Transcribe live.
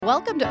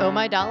Welcome to Oh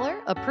My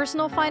Dollar, a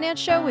personal finance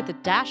show with a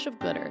dash of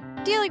glitter.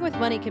 Dealing with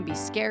money can be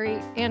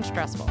scary and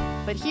stressful,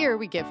 but here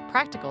we give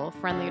practical,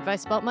 friendly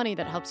advice about money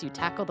that helps you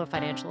tackle the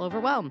financial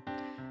overwhelm.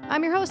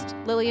 I'm your host,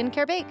 Lillian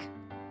Kerbake.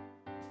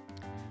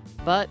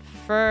 But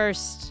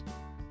first,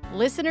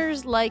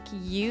 listeners like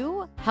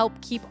you help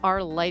keep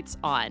our lights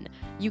on.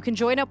 You can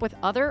join up with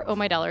other Oh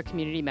My Dollar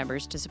community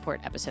members to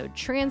support episode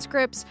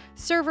transcripts,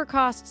 server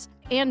costs,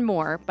 and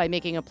more by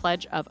making a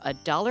pledge of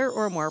 $1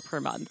 or more per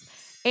month.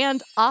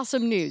 And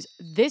awesome news,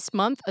 this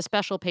month, a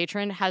special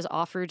patron has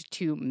offered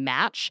to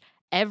match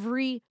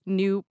every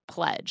new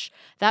pledge.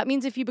 That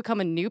means if you become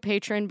a new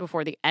patron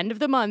before the end of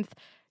the month,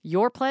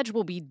 your pledge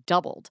will be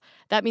doubled.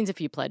 That means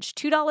if you pledge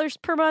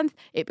 $2 per month,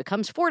 it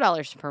becomes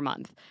 $4 per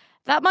month.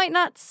 That might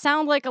not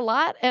sound like a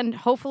lot, and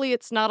hopefully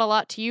it's not a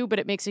lot to you, but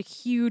it makes a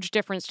huge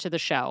difference to the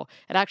show.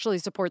 It actually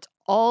supports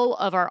all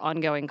of our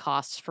ongoing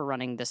costs for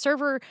running the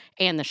server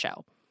and the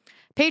show.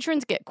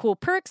 Patrons get cool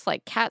perks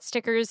like cat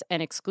stickers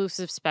and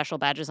exclusive special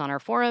badges on our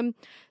forum.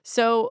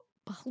 So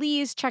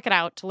please check it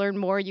out. To learn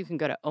more, you can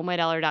go to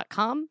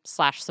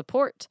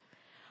ohmydollar.com/support.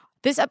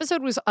 This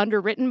episode was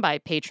underwritten by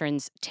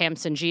patrons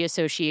Tamsin G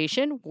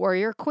Association,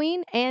 Warrior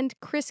Queen, and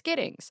Chris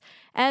Giddings.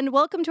 And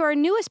welcome to our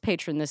newest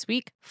patron this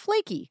week,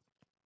 Flaky.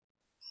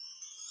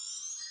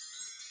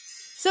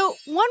 So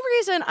one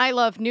reason I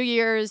love New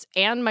Year's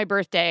and my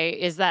birthday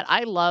is that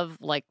I love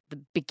the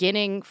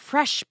beginning,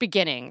 fresh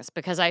beginnings,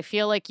 because I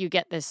feel like you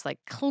get this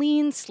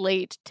clean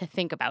slate to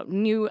think about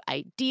new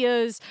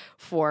ideas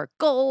for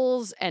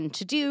goals and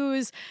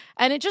to-dos,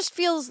 and it just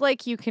feels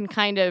like you can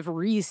kind of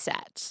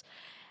reset.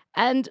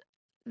 And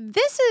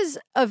this is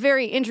a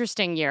very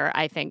interesting year,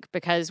 I think,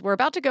 because we're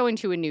about to go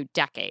into a new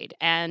decade,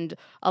 and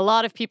a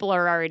lot of people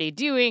are already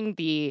doing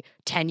the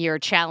 10-year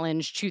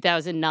challenge,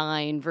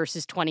 2009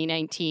 versus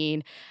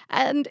 2019,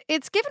 and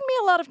it's given me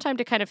a lot of time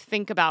to kind of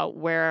think about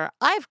where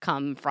I've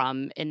come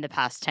from in the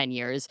past 10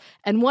 years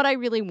and what I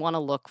really want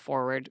to look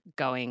forward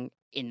going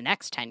in the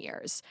next 10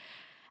 years.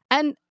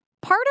 And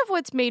part of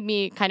what's made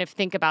me kind of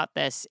think about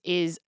this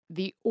is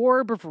the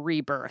orb of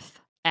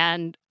rebirth.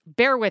 And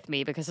bear with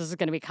me because this is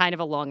going to be kind of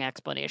a long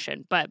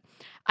explanation, but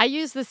I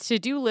use this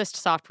to-do list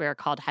software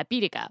called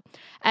Habitica.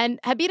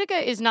 And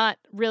Habitica is not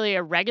really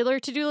a regular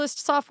to-do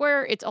list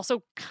software. It's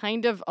also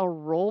kind of a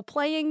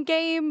role-playing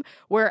game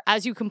where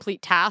as you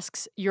complete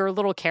tasks, your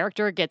little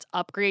character gets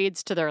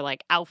upgrades to their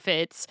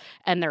outfits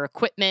and their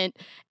equipment,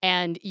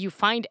 and you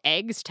find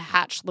eggs to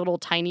hatch little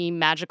tiny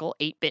magical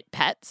 8-bit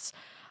pets.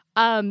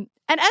 And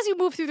as you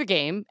move through the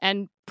game,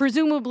 and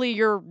presumably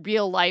your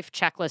real-life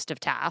checklist of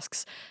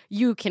tasks,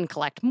 you can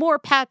collect more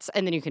pets,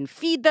 and then you can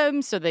feed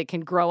them so they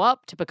can grow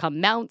up to become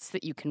mounts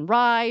that you can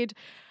ride.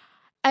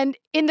 And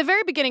in the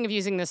very beginning of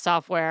using this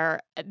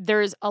software,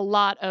 there's a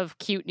lot of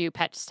cute new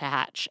pets to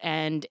hatch,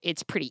 and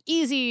it's pretty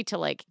easy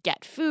to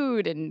get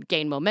food and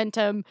gain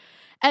momentum.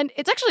 And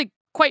it's actually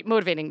quite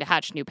motivating to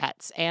hatch new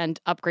pets and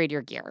upgrade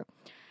your gear.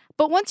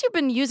 But once you've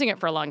been using it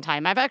for a long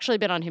time, I've actually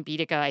been on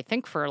Habitica, I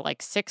think, for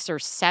 6 or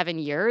 7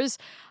 years,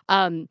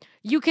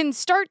 you can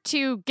start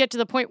to get to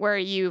the point where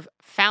you've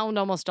found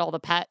almost all the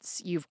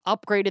pets, you've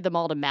upgraded them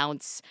all to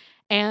mounts,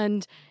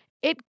 and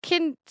it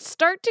can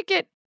start to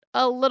get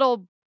a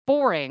little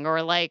boring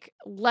or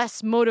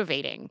less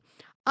motivating.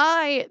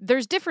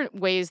 There's different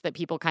ways that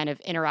people kind of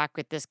interact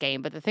with this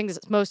game, but the thing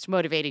that's most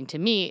motivating to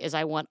me is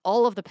I want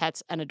all of the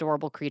pets and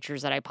adorable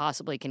creatures that I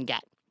possibly can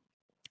get.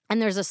 And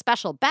there's a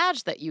special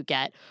badge that you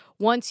get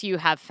once you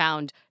have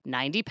found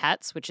 90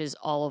 pets, which is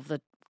all of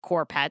the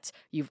core pets.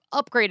 You've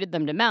upgraded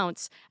them to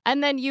mounts,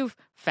 and then you've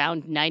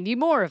found 90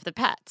 more of the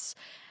pets.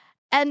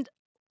 And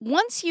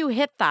once you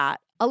hit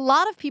that, a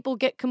lot of people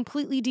get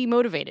completely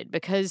demotivated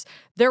because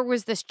there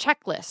was this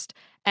checklist,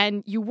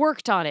 and you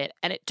worked on it,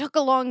 and it took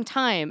a long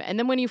time. And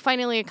then when you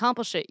finally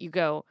accomplish it, you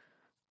go,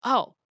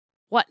 oh,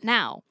 what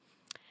now?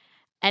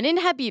 And in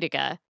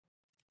Habitica,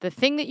 the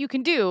thing that you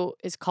can do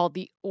is called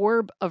the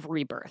Orb of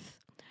Rebirth.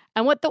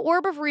 And what the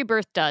Orb of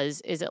Rebirth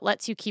does is it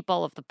lets you keep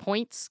all of the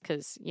points,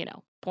 because,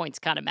 points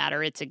kind of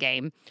matter. It's a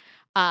game.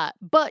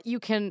 But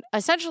you can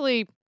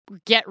essentially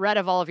get rid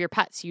of all of your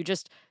pets. You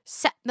just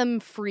set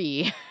them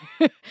free.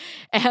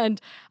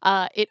 And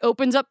it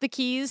opens up the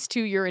keys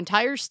to your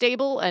entire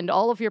stable, and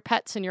all of your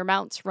pets and your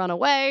mounts run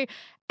away,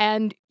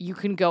 and you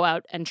can go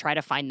out and try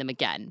to find them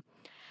again.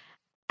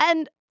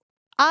 And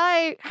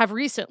I have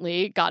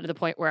recently gotten to the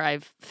point where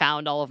I've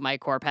found all of my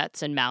core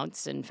pets and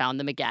mounts and found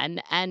them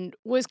again, and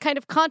was kind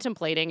of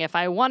contemplating if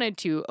I wanted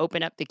to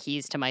open up the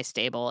keys to my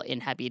stable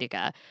in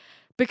Habitica,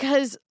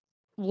 because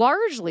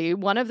largely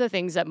one of the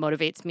things that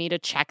motivates me to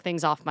check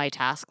things off my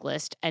task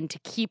list and to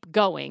keep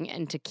going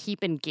and to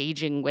keep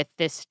engaging with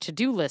this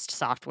to-do list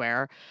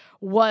software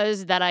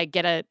was that I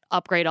get to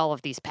upgrade all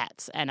of these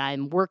pets, and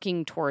I'm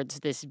working towards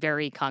this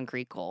very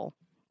concrete goal.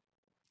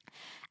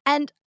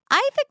 And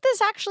I think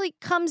this actually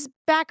comes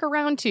back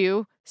around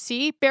to,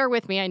 see, bear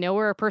with me, I know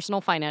we're a personal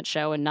finance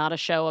show and not a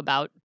show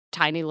about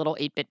tiny little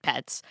 8-bit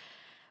pets,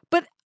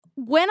 but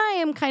when I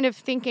am kind of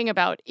thinking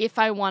about if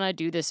I want to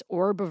do this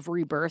Orb of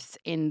Rebirth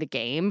in the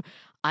game,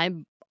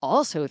 I'm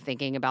also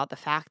thinking about the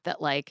fact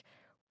that,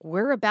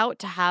 we're about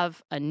to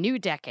have a new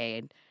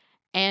decade,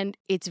 and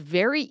it's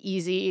very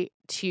easy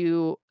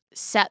to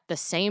set the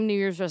same New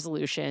Year's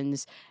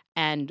resolutions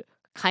and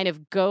kind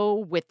of go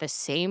with the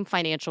same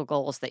financial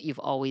goals that you've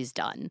always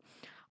done.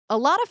 A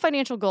lot of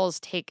financial goals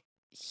take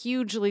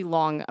hugely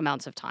long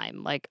amounts of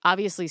time. Like,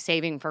 obviously,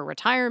 saving for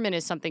retirement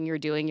is something you're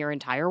doing your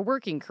entire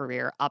working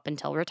career up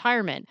until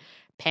retirement.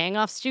 Paying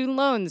off student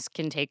loans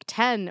can take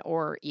 10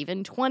 or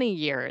even 20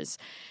 years.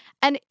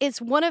 And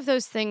it's one of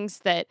those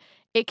things that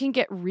it can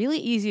get really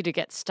easy to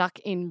get stuck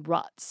in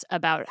ruts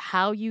about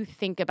how you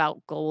think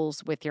about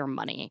goals with your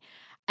money.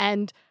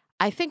 And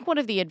I think one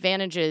of the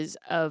advantages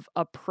of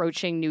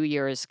approaching New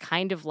Year's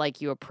kind of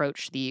like you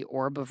approach the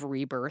orb of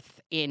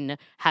rebirth in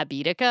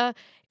Habitica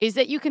is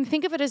that you can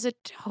think of it as a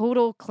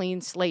total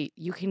clean slate.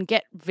 You can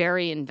get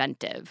very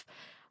inventive.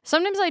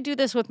 Sometimes I do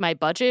this with my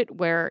budget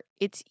where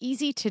it's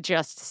easy to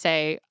just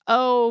say,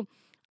 oh,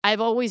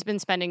 I've always been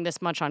spending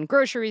this much on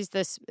groceries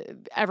this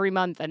every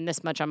month and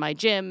this much on my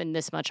gym and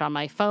this much on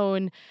my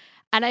phone.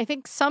 And I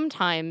think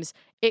sometimes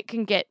it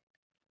can get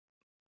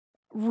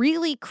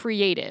really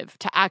creative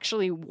to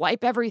actually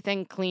wipe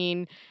everything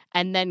clean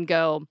and then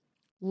go,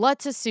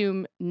 let's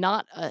assume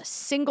not a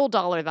single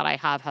dollar that I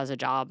have has a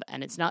job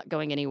and it's not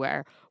going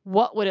anywhere.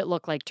 What would it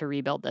look like to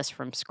rebuild this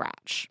from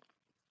scratch?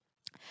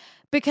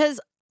 Because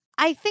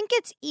I think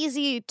it's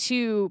easy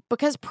to,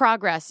 because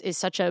progress is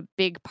such a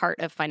big part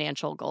of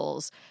financial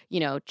goals,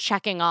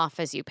 checking off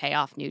as you pay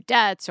off new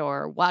debts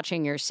or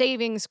watching your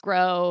savings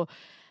grow,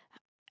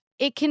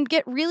 it can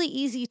get really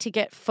easy to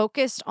get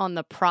focused on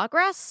the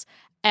progress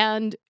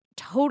and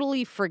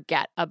totally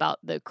forget about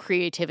the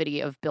creativity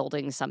of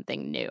building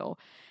something new.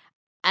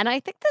 And I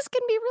think this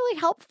can be really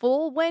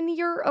helpful when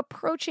you're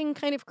approaching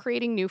kind of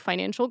creating new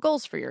financial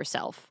goals for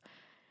yourself.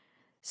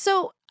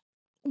 So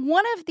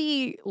one of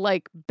the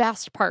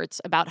best parts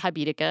about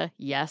Habitica,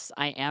 yes,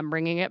 I am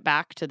bringing it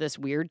back to this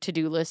weird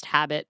to-do list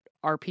habit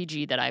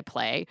RPG that I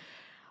play.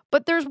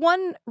 But there's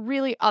one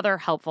really other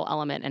helpful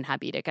element in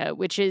Habitica,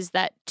 which is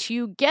that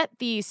to get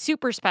the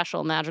super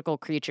special magical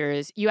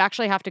creatures, you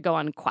actually have to go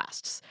on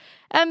quests.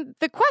 And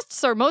the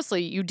quests are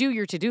mostly, you do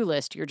your to-do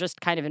list, you're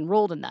just kind of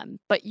enrolled in them,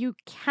 but you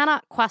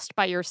cannot quest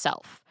by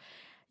yourself.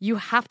 You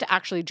have to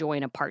actually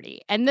join a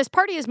party. And this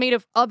party is made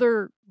of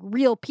other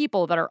real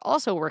people that are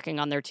also working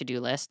on their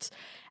to-do lists.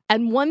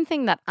 And one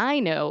thing that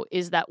I know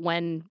is that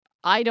when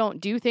I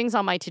don't do things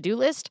on my to-do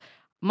list,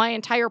 my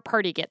entire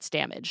party gets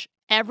damaged.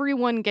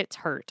 Everyone gets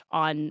hurt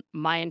on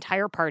my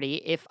entire party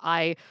if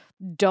I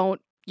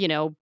don't,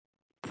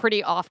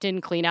 pretty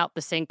often clean out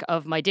the sink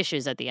of my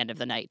dishes at the end of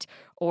the night.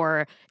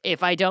 Or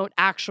if I don't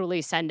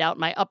actually send out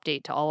my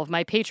update to all of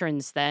my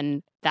patrons,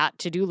 then that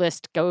to-do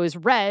list goes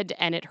red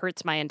and it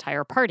hurts my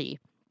entire party.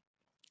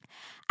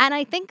 And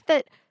I think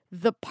that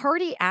the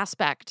party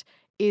aspect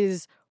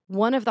is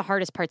one of the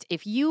hardest parts.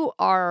 If you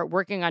are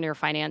working on your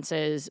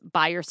finances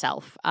by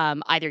yourself,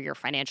 either you're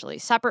financially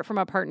separate from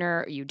a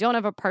partner, or you don't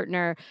have a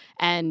partner,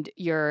 and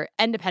you're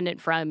independent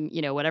from,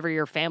 whatever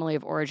your family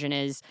of origin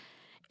is,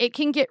 it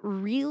can get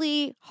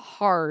really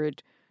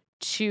hard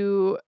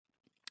to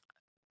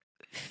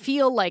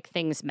feel like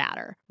things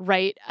matter,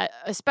 right?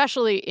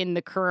 Especially in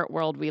the current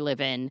world we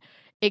live in,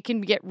 it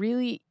can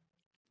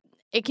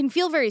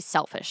feel very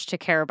selfish to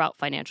care about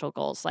financial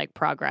goals like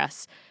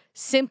progress,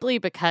 simply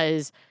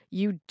because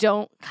you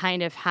don't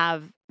kind of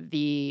have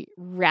the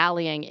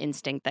rallying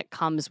instinct that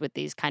comes with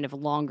these kind of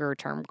longer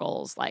term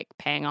goals like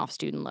paying off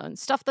student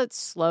loans, stuff that's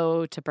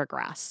slow to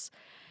progress.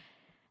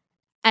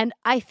 And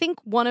I think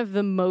one of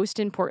the most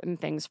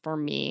important things for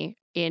me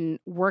in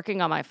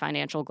working on my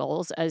financial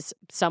goals as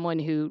someone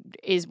who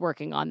is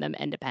working on them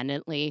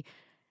independently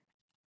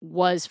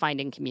was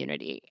finding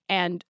community.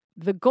 And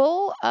the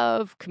goal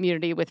of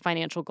community with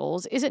financial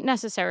goals isn't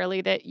necessarily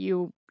that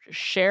you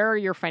share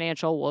your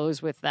financial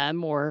woes with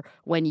them or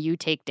when you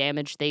take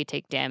damage, they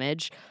take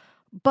damage.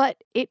 But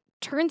it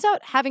turns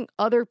out having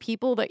other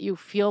people that you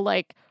feel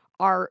like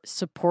are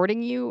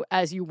supporting you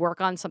as you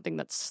work on something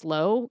that's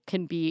slow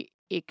can be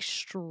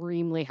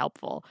extremely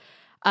helpful.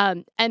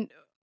 And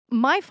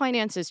my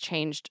finances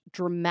changed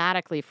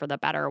dramatically for the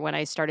better when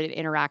I started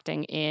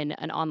interacting in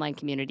an online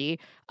community,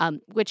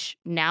 which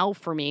now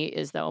for me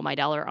is the Oh My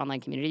Dollar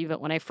online community.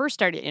 But when I first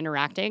started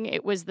interacting,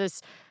 it was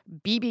this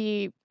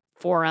BB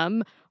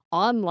forum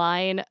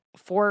online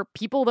for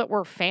people that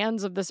were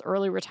fans of this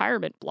early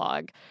retirement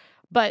blog.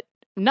 But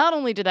not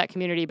only did that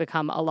community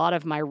become a lot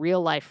of my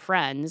real life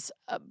friends,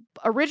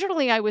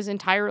 originally I was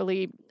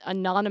entirely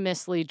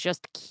anonymously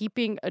just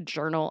keeping a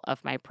journal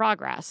of my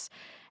progress.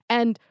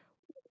 And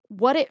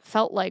what it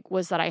felt like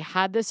was that I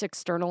had this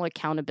external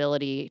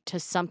accountability to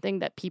something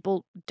that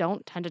people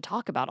don't tend to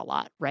talk about a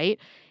lot, right?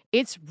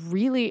 It's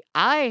really,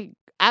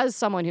 as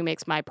someone who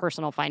makes my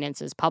personal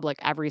finances public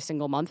every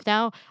single month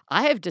now,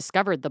 I have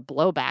discovered the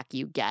blowback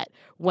you get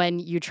when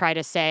you try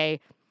to say,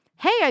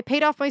 hey, I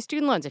paid off my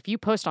student loans. If you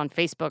post on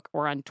Facebook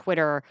or on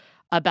Twitter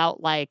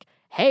about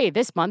hey,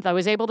 this month I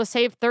was able to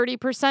save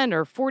 30%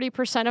 or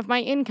 40% of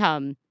my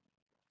income,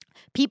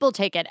 People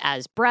take it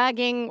as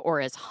bragging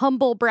or as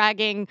humble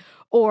bragging,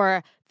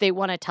 or they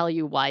want to tell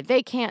you why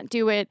they can't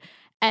do it.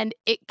 And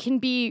it can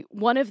be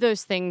one of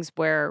those things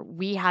where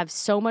we have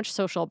so much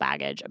social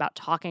baggage about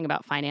talking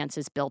about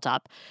finances built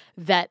up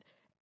that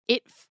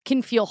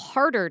can feel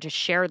harder to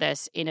share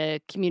this in a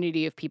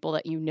community of people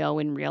that you know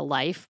in real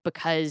life,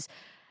 because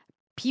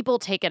people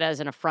take it as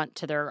an affront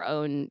to their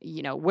own,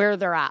 where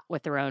they're at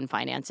with their own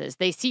finances.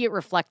 They see it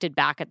reflected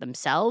back at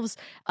themselves.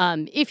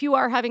 If you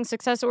are having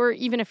success, or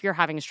even if you're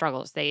having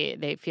struggles,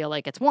 they feel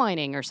like it's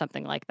whining or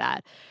something like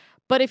that.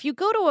 But if you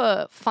go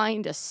to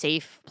find a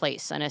safe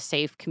place and a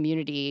safe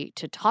community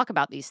to talk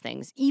about these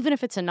things, even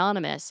if it's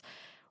anonymous,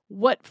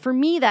 what for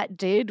me that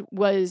did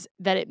was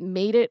that it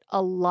made it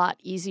a lot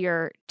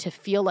easier to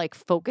feel like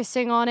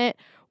focusing on it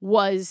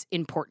was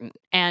important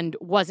and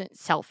wasn't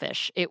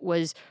selfish. It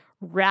was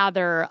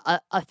rather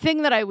a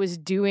thing that I was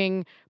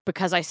doing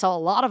because I saw a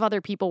lot of other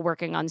people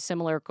working on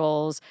similar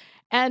goals.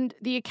 And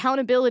the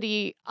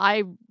accountability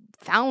I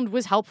found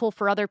was helpful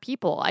for other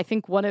people. I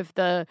think one of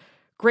the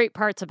great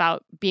parts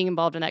about being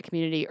involved in that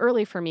community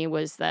early for me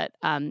was that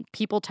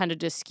people tended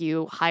to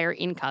skew higher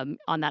income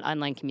on that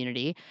online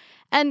community.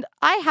 And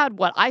I had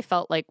what I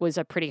felt like was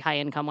a pretty high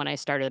income when I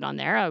started on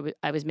there.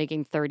 I was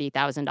making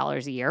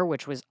 $30,000 a year,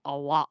 which was a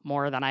lot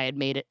more than I had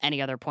made at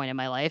any other point in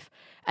my life.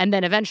 And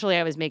then eventually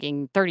I was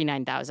making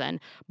 $39,000.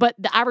 But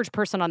the average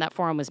person on that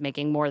forum was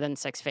making more than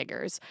six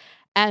figures.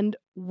 And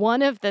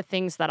one of the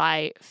things that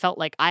I felt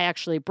like I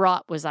actually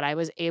brought was that I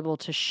was able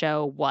to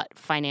show what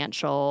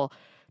financial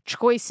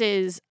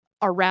choices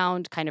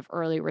around kind of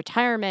early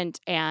retirement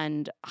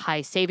and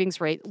high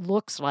savings rate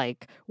looks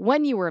like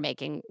when you were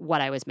making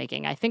what I was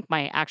making. I think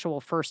my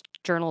actual first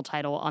journal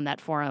title on that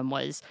forum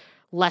was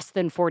less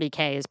than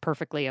 40K is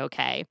perfectly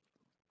okay.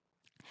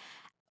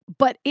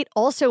 But it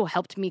also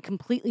helped me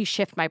completely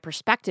shift my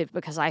perspective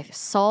because I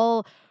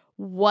saw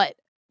what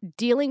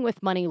dealing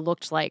with money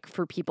looked like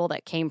for people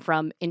that came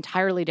from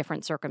entirely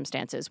different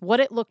circumstances.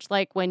 What it looked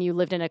like when you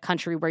lived in a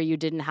country where you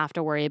didn't have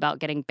to worry about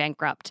getting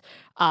bankrupt,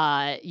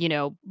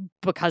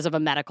 because of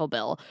a medical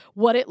bill.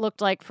 What it looked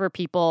like for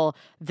people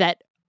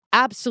that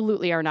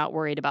absolutely are not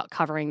worried about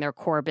covering their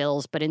core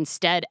bills, but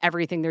instead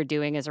everything they're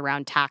doing is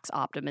around tax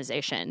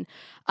optimization.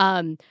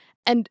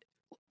 And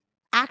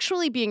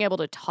actually being able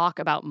to talk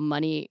about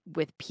money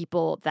with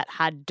people that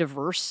had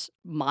diverse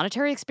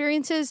monetary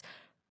experiences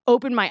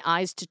opened my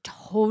eyes to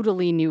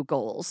totally new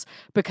goals,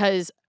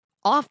 because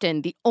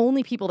often the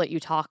only people that you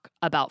talk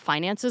about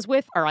finances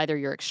with are either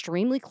your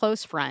extremely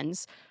close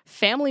friends,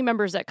 family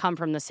members that come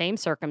from the same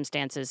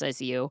circumstances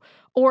as you,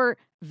 or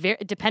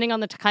depending on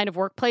the kind of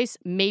workplace,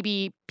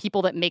 maybe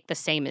people that make the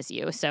same as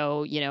you.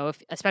 So,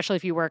 especially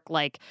if you work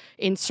like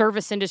in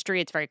service industry,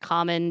 it's very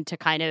common to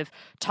kind of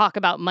talk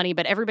about money,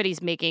 but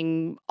everybody's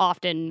making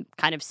often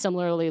kind of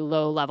similarly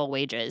low level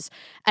wages.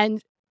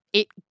 And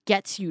it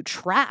gets you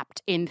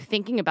trapped in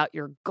thinking about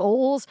your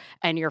goals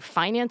and your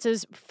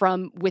finances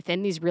from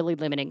within these really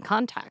limiting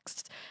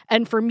contexts.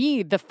 And for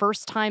me, the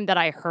first time that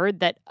I heard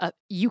that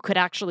you could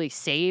actually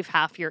save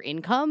half your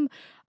income,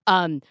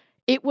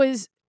 it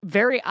was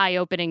very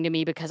eye-opening to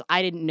me because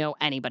I didn't know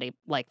anybody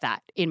like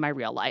that in my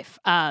real life,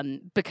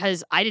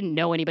 because I didn't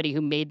know anybody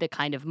who made the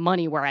kind of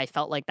money where I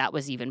felt like that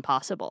was even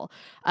possible.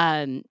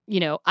 I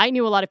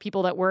knew a lot of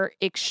people that were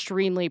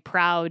extremely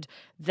proud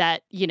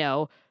that,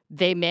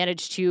 they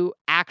managed to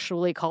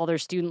actually call their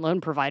student loan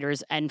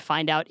providers and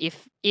find out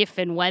if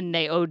and when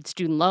they owed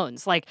student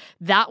loans. Like,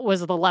 that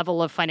was the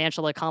level of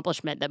financial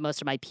accomplishment that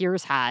most of my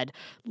peers had,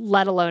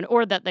 let alone,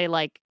 or that they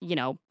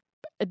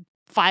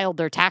filed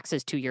their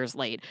taxes 2 years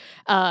late.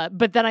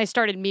 But then I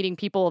started meeting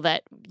people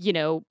that,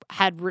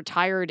 had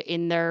retired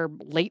in their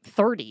late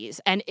 30s,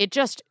 and it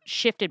just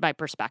shifted my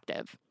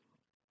perspective.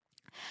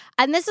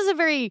 And this is a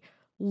very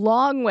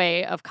long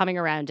way of coming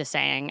around to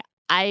saying,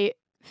 I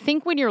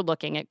think when you're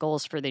looking at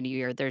goals for the new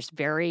year, there's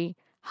very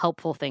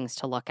helpful things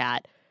to look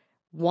at.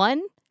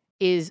 One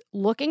is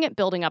looking at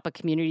building up a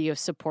community of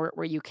support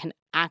where you can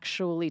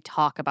actually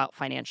talk about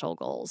financial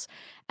goals.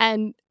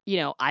 And,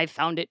 I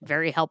found it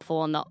very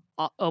helpful in the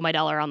Oh My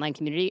Dollar online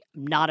community.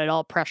 I'm not at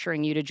all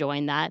pressuring you to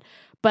join that.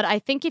 But I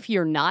think if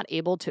you're not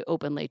able to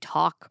openly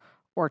talk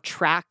or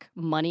track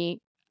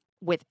money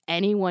with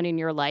anyone in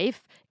your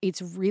life,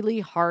 it's really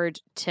hard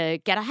to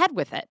get ahead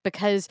with it,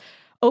 because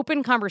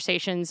open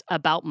conversations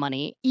about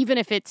money, even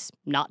if it's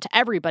not to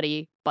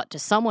everybody, but to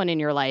someone in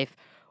your life,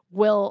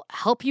 will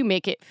help you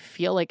make it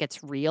feel like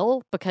it's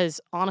real.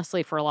 Because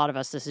honestly, for a lot of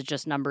us, this is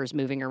just numbers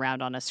moving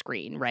around on a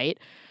screen, right?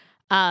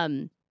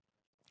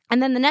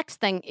 And then the next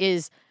thing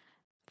is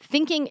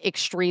thinking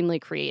extremely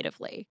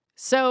creatively.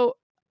 So,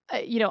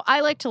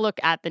 I like to look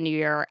at the new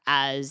year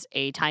as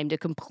a time to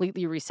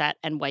completely reset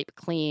and wipe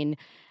clean.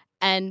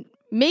 And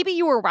maybe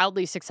you were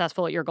wildly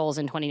successful at your goals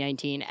in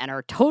 2019 and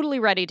are totally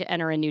ready to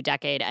enter a new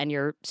decade, and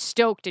you're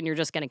stoked and you're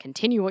just going to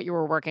continue what you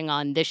were working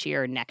on this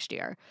year and next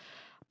year.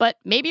 But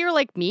maybe you're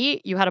like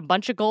me, you had a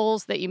bunch of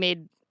goals that you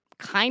made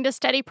kind of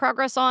steady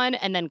progress on,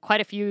 and then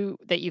quite a few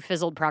that you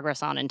fizzled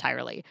progress on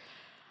entirely.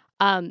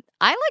 I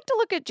like to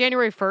look at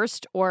January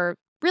 1st or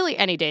really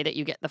any day that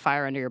you get the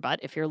fire under your butt.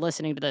 If you're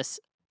listening to this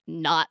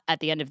not at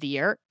the end of the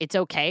year, it's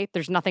okay.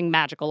 There's nothing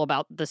magical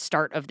about the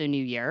start of the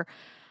new year.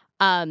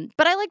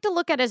 But I like to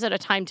look at it as a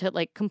time to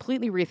like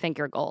completely rethink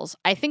your goals.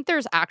 I think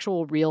there's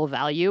actual real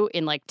value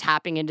in like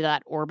tapping into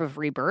that orb of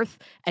rebirth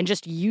and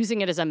just using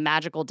it as a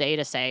magical day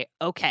to say,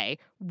 okay,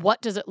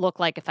 what does it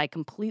look like if I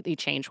completely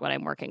change what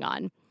I'm working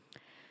on?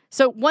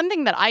 So one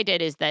thing that I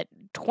did is that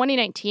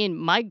 2019,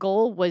 my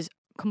goal was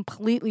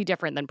completely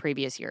different than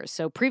previous years.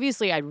 So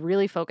previously, I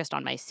really focused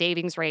on my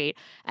savings rate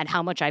and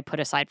how much I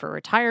put aside for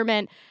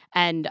retirement.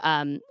 And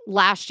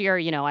last year,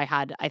 I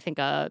had, I think,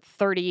 a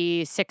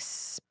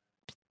 36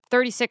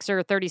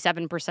 or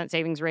 37%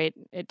 savings rate.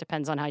 It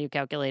depends on how you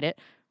calculate it.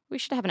 We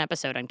should have an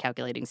episode on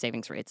calculating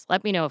savings rates.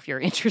 Let me know if you're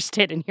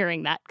interested in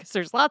hearing that, because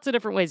there's lots of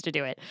different ways to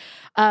do it.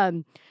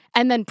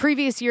 And then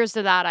previous years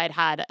to that, I'd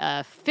had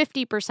a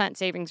 50%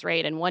 savings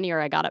rate. And one year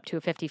I got up to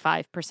a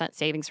 55%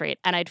 savings rate.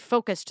 And I'd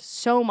focused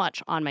so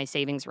much on my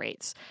savings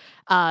rates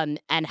and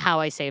how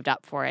I saved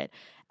up for it.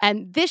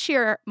 And this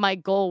year, my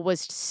goal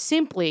was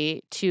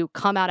simply to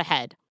come out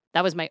ahead.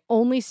 That was my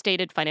only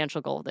stated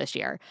financial goal this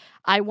year.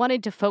 I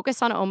wanted to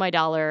focus on Oh My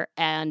Dollar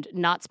and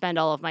not spend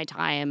all of my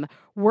time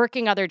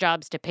working other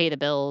jobs to pay the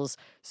bills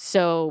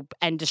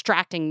and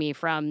distracting me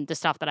from the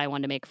stuff that I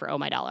wanted to make for Oh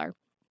My Dollar.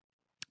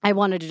 I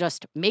wanted to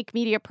just make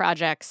media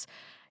projects.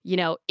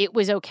 It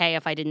was okay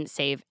if I didn't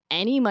save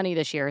any money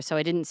this year, so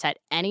I didn't set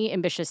any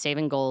ambitious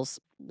saving goals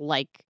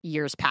like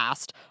years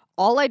past.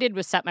 All I did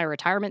was set my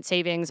retirement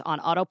savings on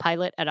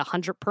autopilot at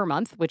 $100 per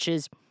month, which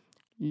is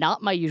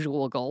not my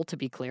usual goal, to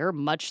be clear,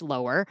 much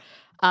lower.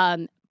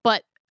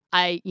 But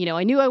I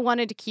knew I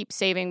wanted to keep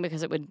saving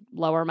because it would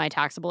lower my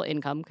taxable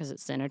income because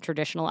it's in a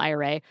traditional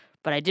IRA,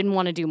 but I didn't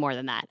want to do more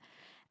than that.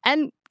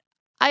 And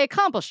I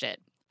accomplished it.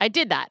 I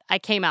did that. I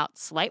came out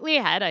slightly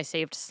ahead. I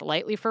saved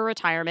slightly for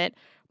retirement.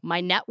 My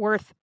net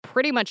worth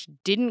pretty much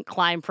didn't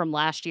climb from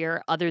last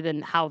year other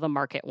than how the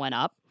market went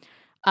up.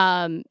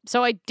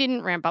 So I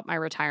didn't ramp up my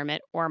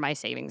retirement or my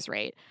savings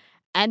rate.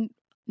 And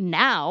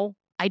now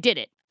I did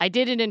it. I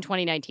did it in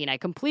 2019. I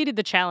completed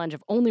the challenge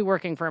of only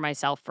working for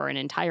myself for an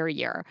entire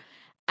year.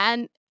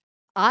 And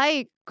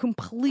I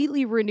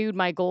completely renewed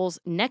my goals.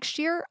 Next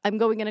year, I'm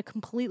going in a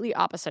completely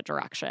opposite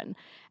direction.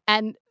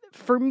 And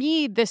for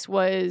me,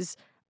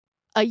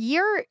 a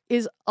year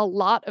is a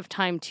lot of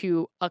time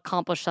to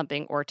accomplish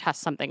something or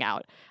test something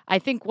out. I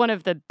think one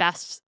of the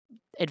best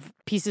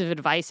pieces of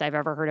advice I've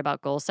ever heard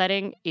about goal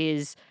setting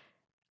is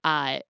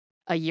a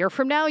year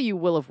from now, you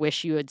will have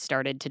wished you had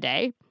started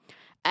today.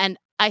 And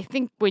I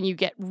think when you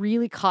get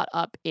really caught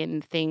up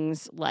in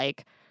things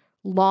like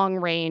long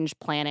range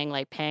planning,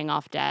 like paying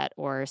off debt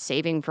or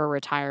saving for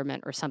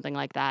retirement or something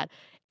like that,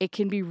 it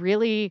can be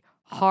really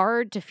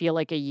hard to feel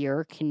like a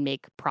year can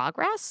make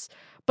progress,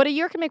 but a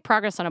year can make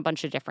progress on a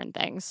bunch of different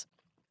things.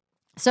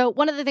 So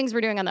one of the things we're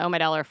doing on the Oh My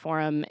Dollar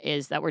forum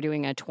is that we're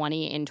doing a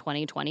 20 in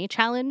 2020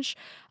 challenge.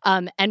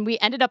 And we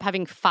ended up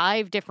having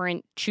 5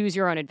 different choose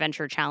your own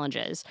adventure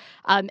challenges.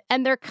 And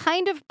they're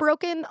kind of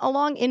broken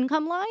along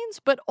income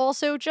lines, but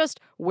also just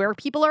where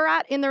people are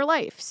at in their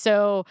life.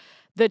 So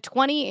the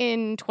 20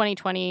 in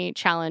 2020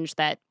 challenge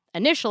that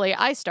initially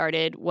I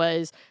started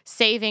was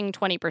saving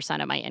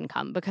 20% of my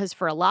income, because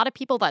for a lot of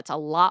people, that's a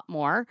lot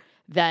more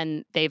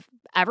than they've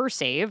ever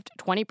saved.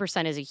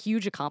 20% is a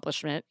huge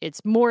accomplishment.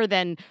 It's more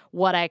than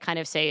what I kind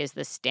of say is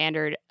the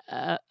standard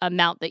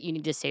amount that you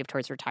need to save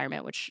towards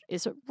retirement, which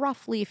is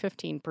roughly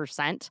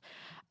 15%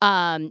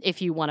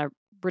 if you want to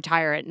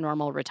retire at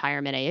normal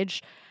retirement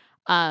age.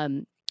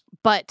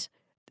 But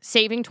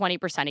saving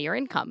 20% of your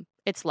income,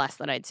 it's less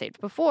than I'd saved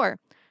before.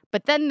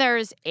 But then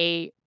there's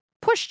a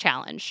push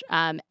challenge,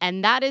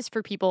 and that is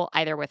for people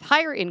either with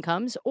higher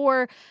incomes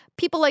or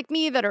people like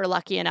me that are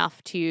lucky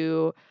enough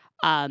to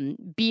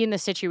be in the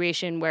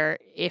situation where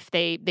if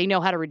they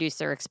know how to reduce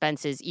their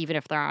expenses, even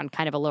if they're on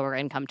kind of a lower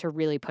income, to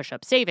really push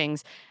up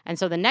savings. And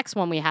so the next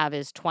one we have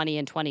is 20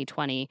 in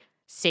 2020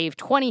 Save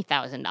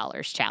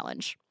 $20,000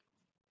 challenge.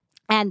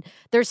 And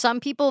there's some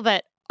people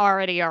that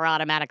already are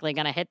automatically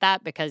going to hit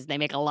that because they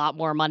make a lot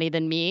more money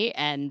than me,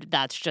 and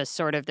that's just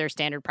sort of their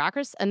standard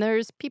practice. And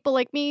there's people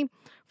like me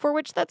for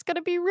which that's going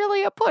to be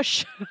really a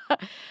push.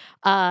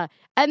 And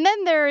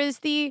then there is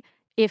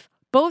if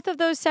both of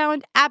those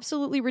sound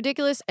absolutely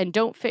ridiculous and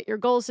don't fit your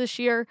goals this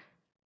year,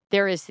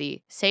 there is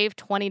the Save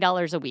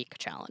 $20 a week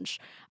challenge.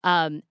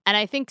 And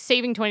I think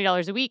saving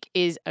 $20 a week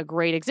is a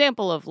great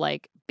example of,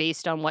 like,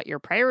 based on what your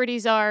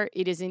priorities are,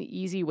 it is an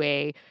easy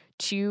way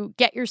to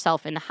get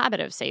yourself in the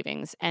habit of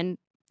savings and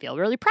feel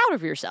really proud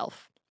of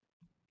yourself.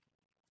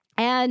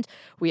 And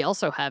we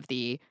also have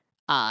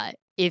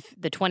if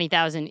the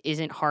 20,000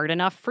 isn't hard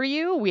enough for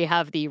you, we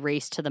have the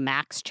Race to the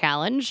Max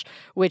challenge,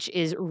 which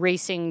is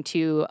racing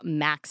to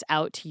max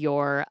out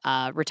your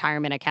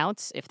retirement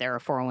accounts. If they're a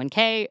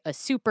 401k, a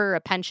super,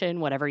 a pension,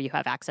 whatever you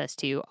have access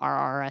to,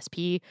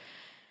 RRSP.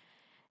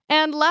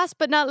 And last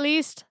but not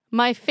least,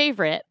 my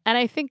favorite, and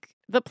I think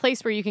the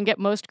place where you can get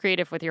most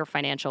creative with your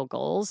financial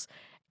goals,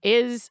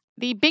 is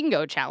the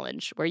bingo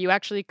challenge, where you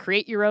actually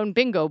create your own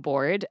bingo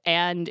board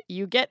and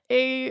you get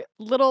a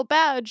little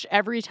badge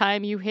every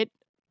time you hit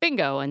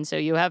bingo. And so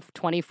you have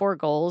 24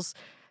 goals.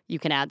 You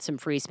can add some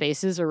free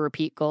spaces or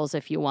repeat goals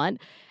if you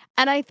want.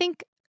 And I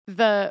think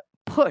the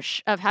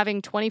push of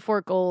having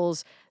 24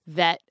 goals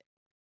that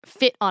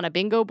fit on a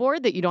bingo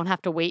board that you don't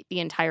have to wait the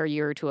entire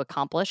year to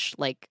accomplish,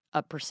 like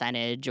a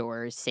percentage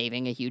or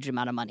saving a huge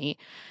amount of money,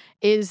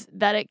 is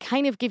that it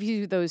kind of gives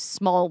you those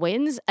small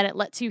wins and it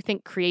lets you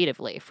think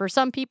creatively. For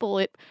some people,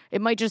 it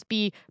might just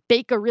be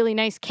bake a really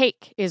nice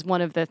cake is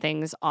one of the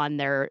things on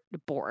their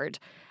board.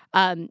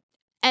 And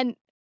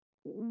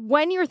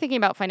when you're thinking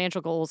about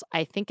financial goals,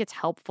 I think it's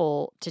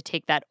helpful to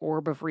take that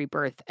orb of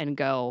rebirth and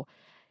go,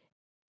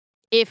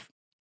 if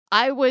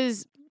I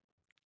was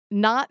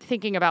not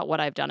thinking about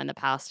what I've done in the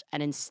past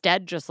and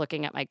instead just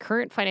looking at my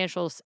current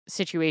financial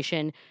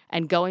situation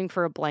and going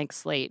for a blank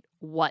slate,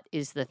 what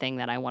is the thing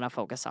that I want to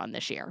focus on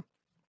this year?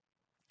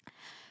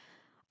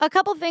 A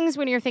couple things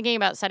when you're thinking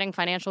about setting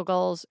financial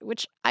goals,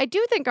 which I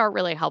do think are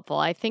really helpful.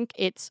 I think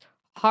it's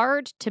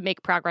hard to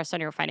make progress on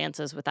your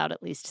finances without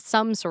at least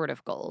some sort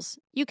of goals.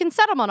 You can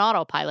set them on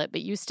autopilot,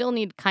 but you still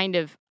need kind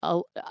of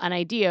an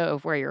idea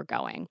of where you're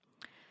going.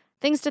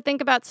 Things to think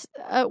about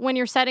when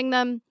you're setting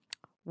them.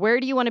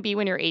 Where do you want to be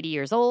when you're 80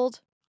 years old?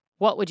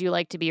 What would you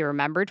like to be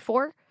remembered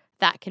for?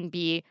 That can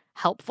be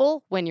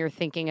helpful when you're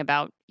thinking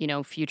about,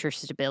 future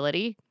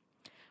stability.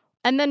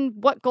 And then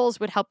what goals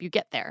would help you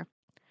get there?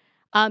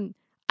 I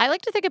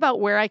like to think about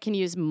where I can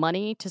use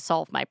money to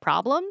solve my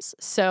problems.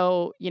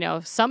 So,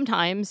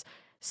 sometimes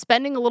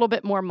spending a little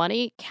bit more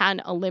money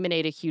can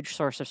eliminate a huge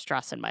source of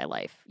stress in my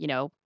life.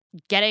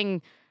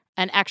 Getting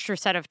an extra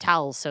set of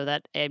towels so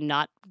that I'm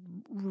not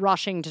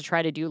rushing to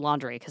try to do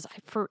laundry, because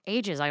for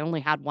ages I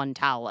only had one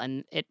towel,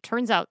 and it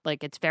turns out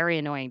like it's very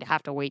annoying to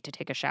have to wait to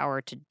take a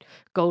shower to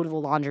go to the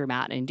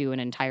laundromat and do an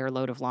entire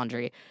load of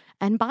laundry.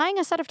 And buying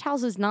a set of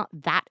towels is not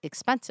that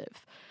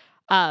expensive.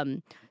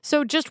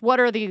 So just what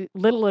are the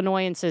little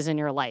annoyances in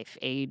your life?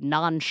 A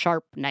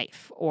non-sharp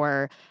knife,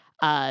 or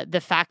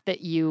the fact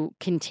that you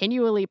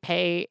continually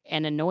pay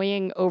an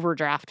annoying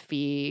overdraft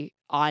fee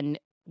on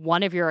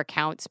one of your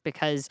accounts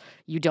because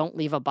you don't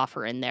leave a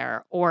buffer in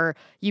there, or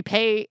you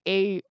pay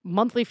a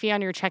monthly fee on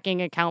your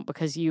checking account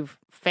because you've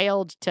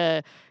failed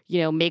to,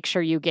 make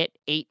sure you get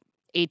 8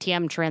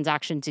 ATM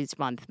transactions each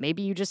month.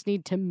 Maybe you just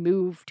need to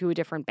move to a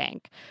different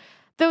bank.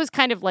 Those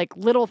kind of like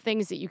little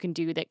things that you can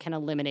do that can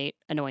eliminate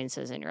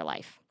annoyances in your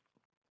life.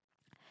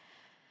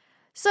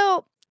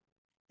 So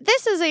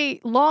this is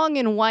a long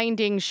and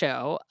winding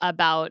show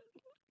about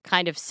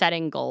kind of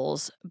setting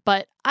goals,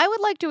 but I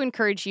would like to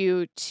encourage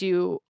you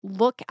to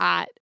look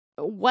at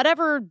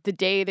whatever the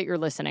day that you're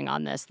listening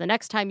on this, the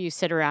next time you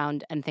sit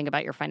around and think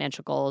about your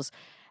financial goals,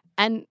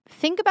 and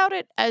think about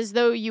it as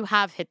though you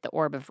have hit the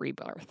orb of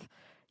rebirth.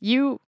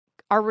 You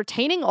are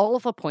retaining all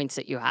of the points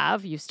that you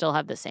have. You still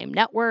have the same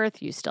net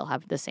worth. You still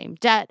have the same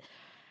debt,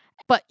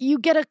 but you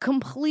get to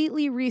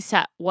completely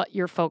reset what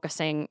you're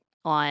focusing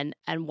on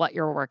and what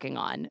you're working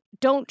on.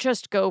 Don't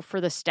just go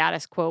for the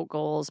status quo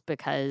goals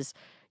because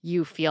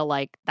you feel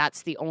like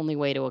that's the only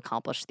way to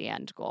accomplish the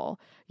end goal.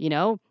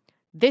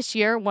 This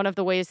year, one of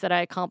the ways that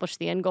I accomplished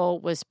the end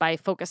goal was by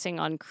focusing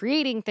on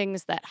creating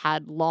things that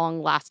had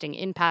long-lasting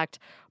impact,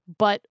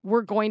 but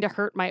were going to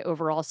hurt my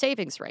overall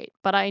savings rate.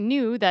 But I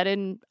knew that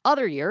in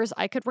other years,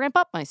 I could ramp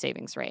up my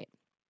savings rate.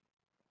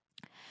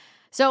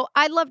 So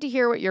I'd love to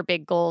hear what your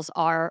big goals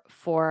are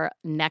for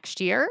next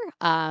year,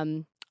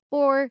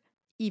 or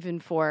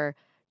even for,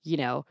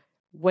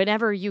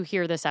 whenever you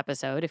hear this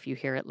episode, if you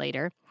hear it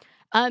later.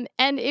 And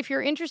if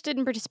you're interested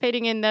in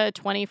participating in the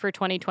 20 for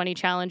 2020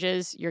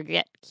 challenges, you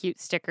get cute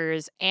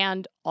stickers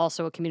and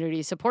also a community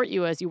to support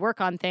you as you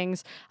work on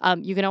things.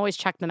 You can always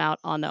check them out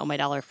on the Oh My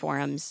Dollar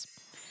forums.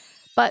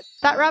 But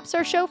that wraps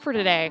our show for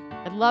today.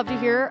 I'd love to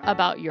hear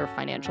about your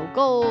financial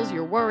goals,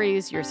 your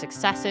worries, your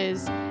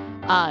successes.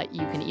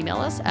 You can email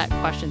us at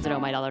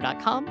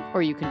questions@ohmydollar.com,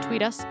 or you can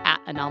tweet us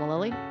at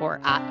Anomalily or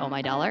at Oh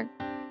My Dollar.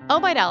 Oh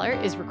My Dollar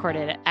is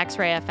recorded at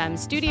X-Ray FM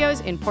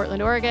Studios in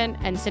Portland, Oregon,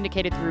 and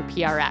syndicated through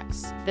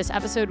PRX. This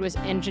episode was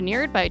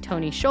engineered by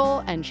Tony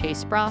Scholl and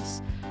Chase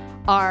Spross.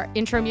 Our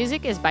intro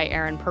music is by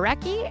Aaron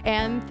Parecki,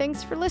 and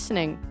thanks for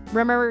listening.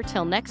 Remember,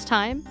 till next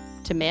time,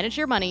 to manage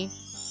your money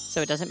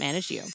so it doesn't manage you.